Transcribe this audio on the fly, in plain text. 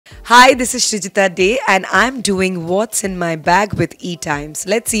Hi, this is Sreejita Day and I'm doing What's in My Bag with E-Times.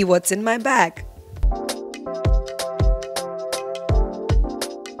 Let's see what's in my bag.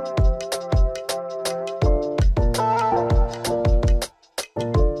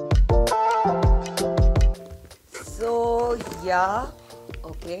 So, yeah,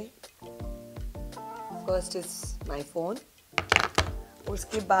 okay. First is my phone.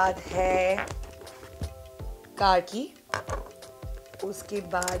 उसके बाद है car की. उसके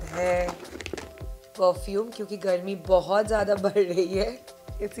बाद है perfume, क्योंकि गर्मी बहुत ज़्यादा बढ़ रही है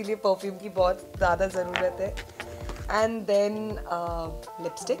इसीलिए परफ्यूम की बहुत ज़्यादा ज़रूरत है. And then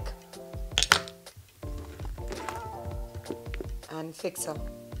lipstick and fixer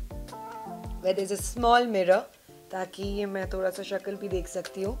where there is a small mirror, ताकि ये मैं थोड़ा सा शक्ल भी देख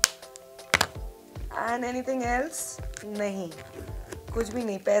सकती हूँ. एंड एनीथिंग एल्स नहीं, कुछ भी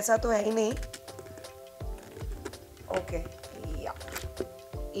नहीं. पैसा तो है ही नहीं. Okay,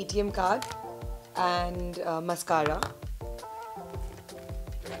 ATM card and mascara.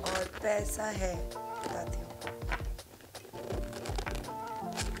 और पैसा है, बताती हूँ.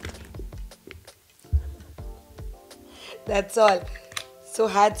 That's all. So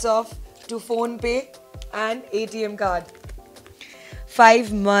hats off to phone pay and ATM card.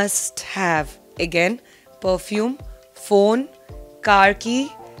 5 must have. Again, perfume, phone, car key,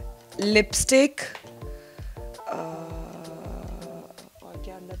 lipstick.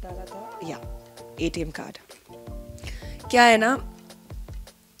 या ATM कार्ड. क्या है ना,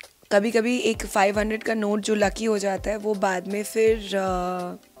 कभी कभी एक 500 का नोट जो लकी हो जाता है वो बाद में फिर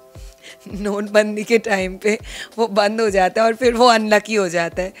नोटबंदी के टाइम पे वो बंद हो जाता है और फिर वो अनलकी हो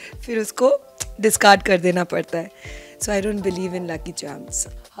जाता है, फिर उसको डिस्कार्ड कर देना पड़ता है. सो I don't believe in lucky charms.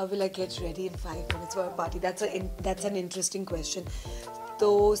 How will I get ready in 5 minutes for a party? That's an interesting question.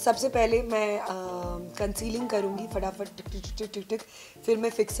 तो सबसे पहले मैं कंसीलिंग करूँगी फटाफट, टिक टिक टिक टिक टिक. फिर मैं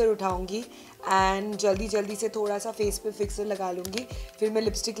फिक्सर उठाऊँगी एंड जल्दी जल्दी से थोड़ा सा फेस पे फिक्सर लगा लूँगी. फिर मैं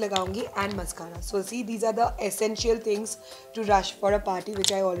lipstick लगाऊँगी and mascara. So C, these are the essential things to rush for a party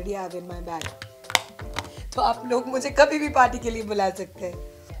which I already have in my bag. तो आप लोग मुझे कभी भी पार्टी के लिए बुला सकते हैं.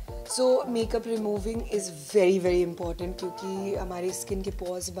 सो makeup removing is very very important, क्योंकि हमारी स्किन के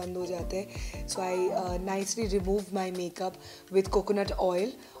पोर्स बंद हो जाते हैं. सो आई nicely remove my makeup with coconut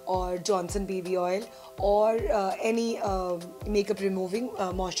oil और जॉनसन बेबी ऑयल और एनी मेकअप रिमूविंग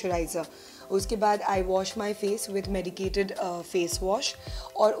मॉइस्चराइज़र. उसके बाद आई wash my face with medicated face wash.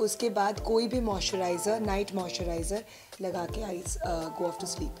 और उसके बाद कोई भी मॉइस्चराइज़र, नाइट मॉइस्चराइज़र लगा के आई गो ऑफ टू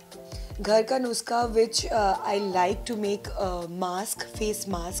स्लीप. घर का नुस्खा विच I like to make mask, face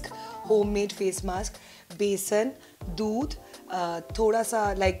mask, homemade face mask. बेसन, दूध, थोड़ा सा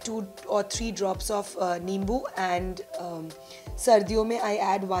लाइक 2 or 3 drops ऑफ नींबू एंड सर्दियों में I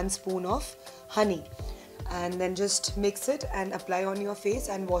add 1 spoon of honey. And then just mix it and apply on your face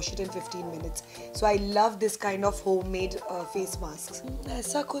and wash it in 15 minutes. So I love this kind of homemade face masks.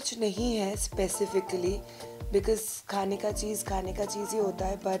 ऐसा कुछ नहीं है specifically, because खाने का चीज़ ही होता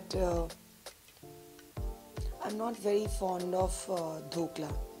है. But I'm not very fond of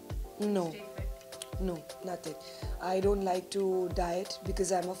dhokla. No, nothing. I don't like to diet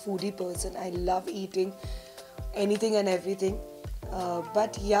because I'm a foodie person. I love eating anything and everything.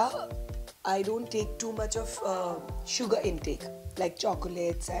 But yeah, I don't take too much of sugar intake, like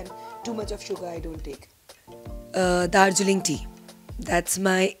chocolates, and too much of sugar I don't take. Darjeeling tea. That's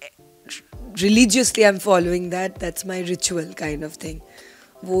my, religiously I'm following that. That's my ritual kind of thing.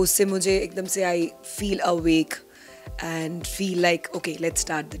 वो उससे मुझे एकदम से I feel awake and feel like okay, let's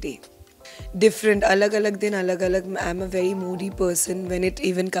start the day. Different, अलग अलग दिन अलग अलग. I'm a very moody person when it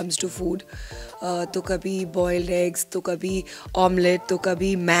even comes to food. तो कभी boiled eggs, तो कभी omelette, तो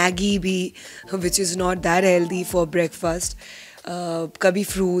कभी Maggi भी, which is not that healthy for breakfast. कभी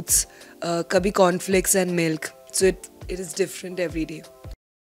fruits, कभी cornflakes and milk. So it is different every day.